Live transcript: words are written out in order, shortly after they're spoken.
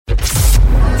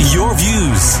Your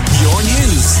views, your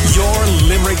news, your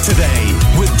Limerick Today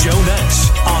with Joe Nash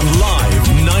on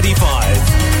Live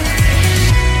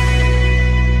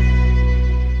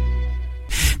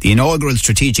 95. The inaugural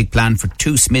strategic plan for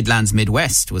TUS Midlands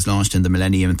Midwest was launched in the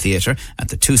Millennium Theatre at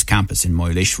the TUS campus in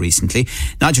Moylish recently.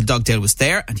 Nigel Dugdale was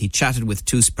there and he chatted with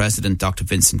TUS President Dr.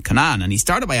 Vincent Conan, and he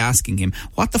started by asking him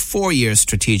what the 4-year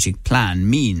strategic plan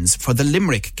means for the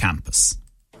Limerick campus.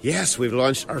 Yes, we've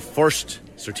launched our first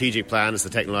strategic plan as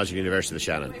the Technological University of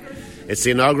Shannon. It's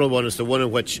the inaugural one. It's the one in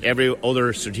which every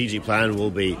other strategic plan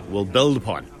will build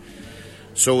upon.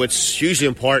 So it's hugely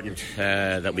important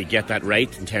that we get that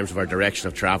right in terms of our direction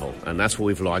of travel, and that's what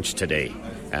we've launched today.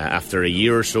 After a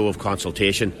year or so of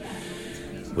consultation,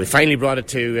 we finally brought it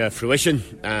to fruition,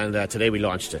 and today we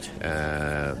launched it.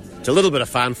 It's a little bit of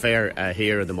fanfare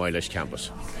here at the Moylish campus.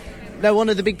 Now, one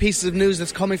of the big pieces of news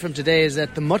that's coming from today is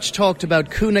that the much talked about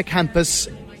Coonagh campus,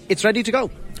 it's ready to go.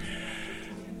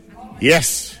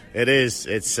 Yes, it is.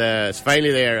 It's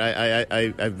finally there.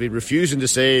 I've been refusing to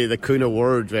say the Coonagh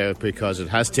word because it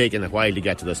has taken a while to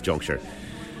get to this juncture.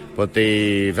 But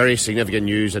the very significant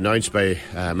news announced by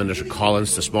Minister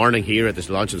Collins this morning here at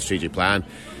this launch of the strategic plan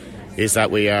is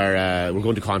that we're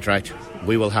going to contract.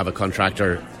 We will have a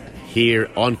contractor here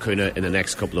on Coonagh in the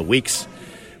next couple of weeks.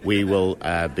 We will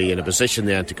be in a position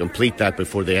then to complete that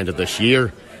before the end of this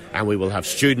year, and we will have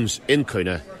students in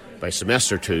Coonagh by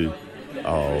semester 2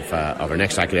 of our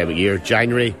next academic year,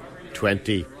 January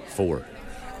 24.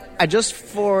 And just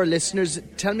for listeners,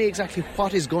 tell me exactly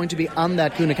what is going to be on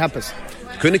that Coonagh campus.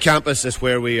 Coonagh campus is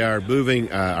where we are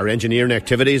moving our engineering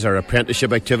activities, our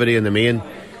apprenticeship activity in the main.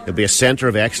 It'll be a centre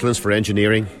of excellence for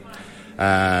engineering.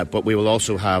 But we will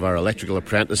also have our electrical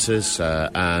apprentices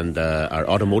and our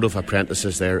automotive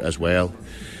apprentices there as well.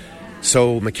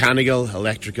 So mechanical,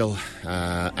 electrical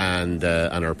and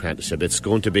our apprenticeship. It's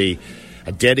going to be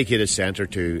a dedicated centre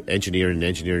to engineering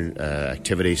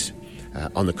activities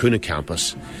on the Coonagh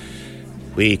campus.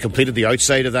 We completed the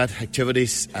outside of that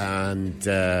activities and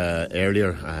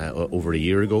earlier, over a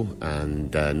year ago,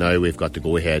 and now we've got to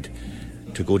go ahead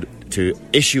to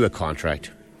issue a contract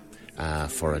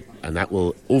for it, and that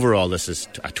will, overall, this is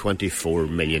a €24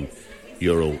 million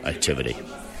activity.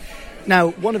 Now,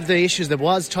 one of the issues that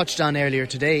was touched on earlier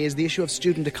today is the issue of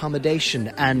student accommodation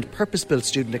and purpose-built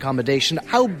student accommodation.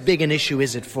 How big an issue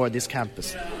is it for this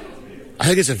campus? I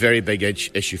think it's a very big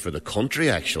issue for the country,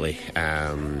 actually.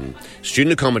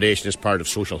 Student accommodation is part of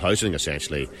social housing,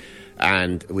 essentially,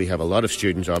 and we have a lot of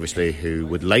students, obviously, who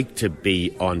would like to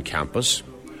be on campus.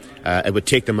 It would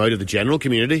take them out of the general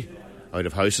community, out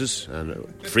of houses,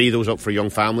 and free those up for young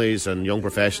families and young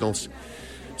professionals.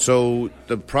 So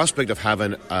the prospect of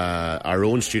having our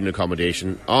own student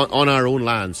accommodation on our own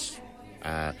lands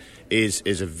is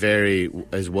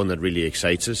one that really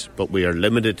excites us, but we are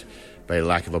limited by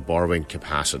lack of a borrowing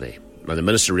capacity. Now, the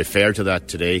Minister referred to that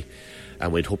today,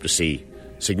 and we'd hope to see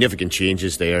significant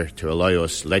changes there to allow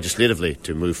us legislatively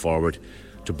to move forward,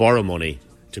 to borrow money,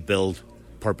 to build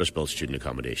purpose-built student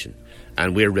accommodation,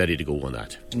 and we're ready to go on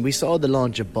that. And we saw the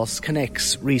launch of Bus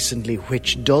Connects recently,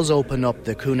 which does open up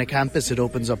the Coonagh campus. It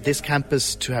opens up this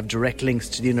campus to have direct links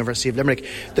to the University of Limerick.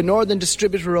 The Northern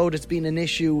Distributor Road has been an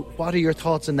issue. What are your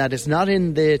thoughts on that? It's not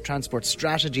in the transport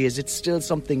strategy. Is it still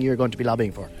something you're going to be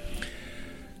lobbying for?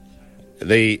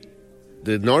 The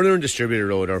Northern Distributor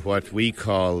Road, or what we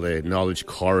call the Knowledge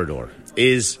Corridor,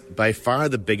 is by far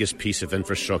the biggest piece of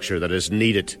infrastructure that is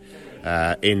needed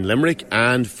in Limerick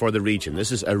and for the region.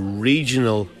 This is a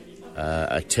regional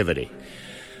activity.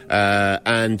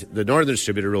 And the Northern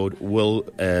Distributor Road will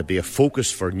be a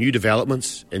focus for new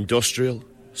developments, industrial,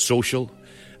 social,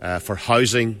 for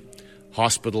housing,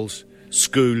 hospitals,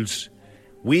 schools.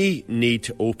 We need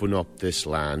to open up this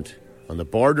land on the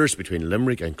borders between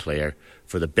Limerick and Clare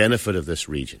for the benefit of this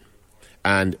region.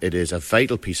 And it is a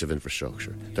vital piece of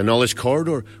infrastructure. The Knowledge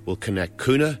Corridor will connect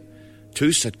Coonagh,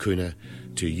 TUS at Coonagh,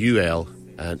 to UL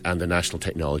and the National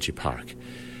Technology Park.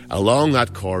 Along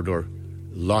that corridor,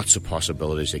 lots of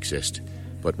possibilities exist.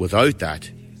 But without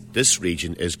that, this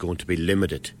region is going to be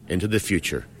limited into the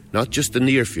future, not just the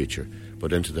near future,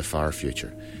 but into the far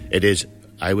future. It is,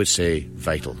 I would say,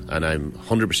 vital, and I'm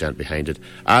 100% behind it,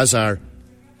 as are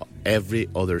every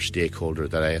other stakeholder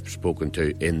that I have spoken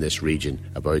to in this region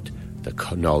about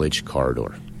the Knowledge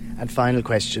Corridor. And final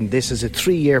question, this is a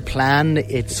 3-year plan.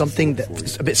 It's something that...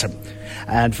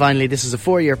 And finally, this is a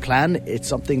 4-year plan. It's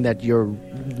something that you're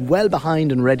well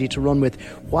behind and ready to run with.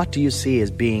 What do you see as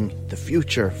being the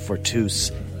future for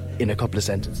TUS in a couple of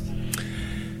sentences?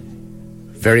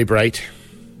 Very bright,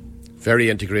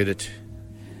 very integrated,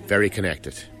 very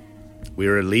connected.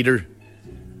 We're a leader.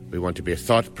 We want to be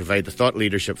provide the thought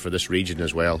leadership for this region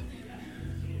as well.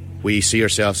 we see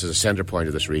ourselves as a centre point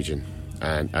of this region,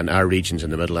 and our regions in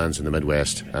the Midlands and the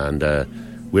Midwest, and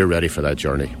we're ready for that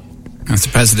journey. That's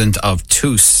the president of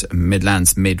TUS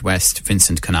Midlands Midwest,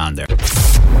 Vincent Canaan there.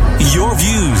 Your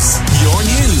views, your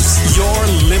news, your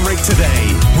Limerick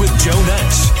Today with Joe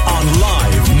Nash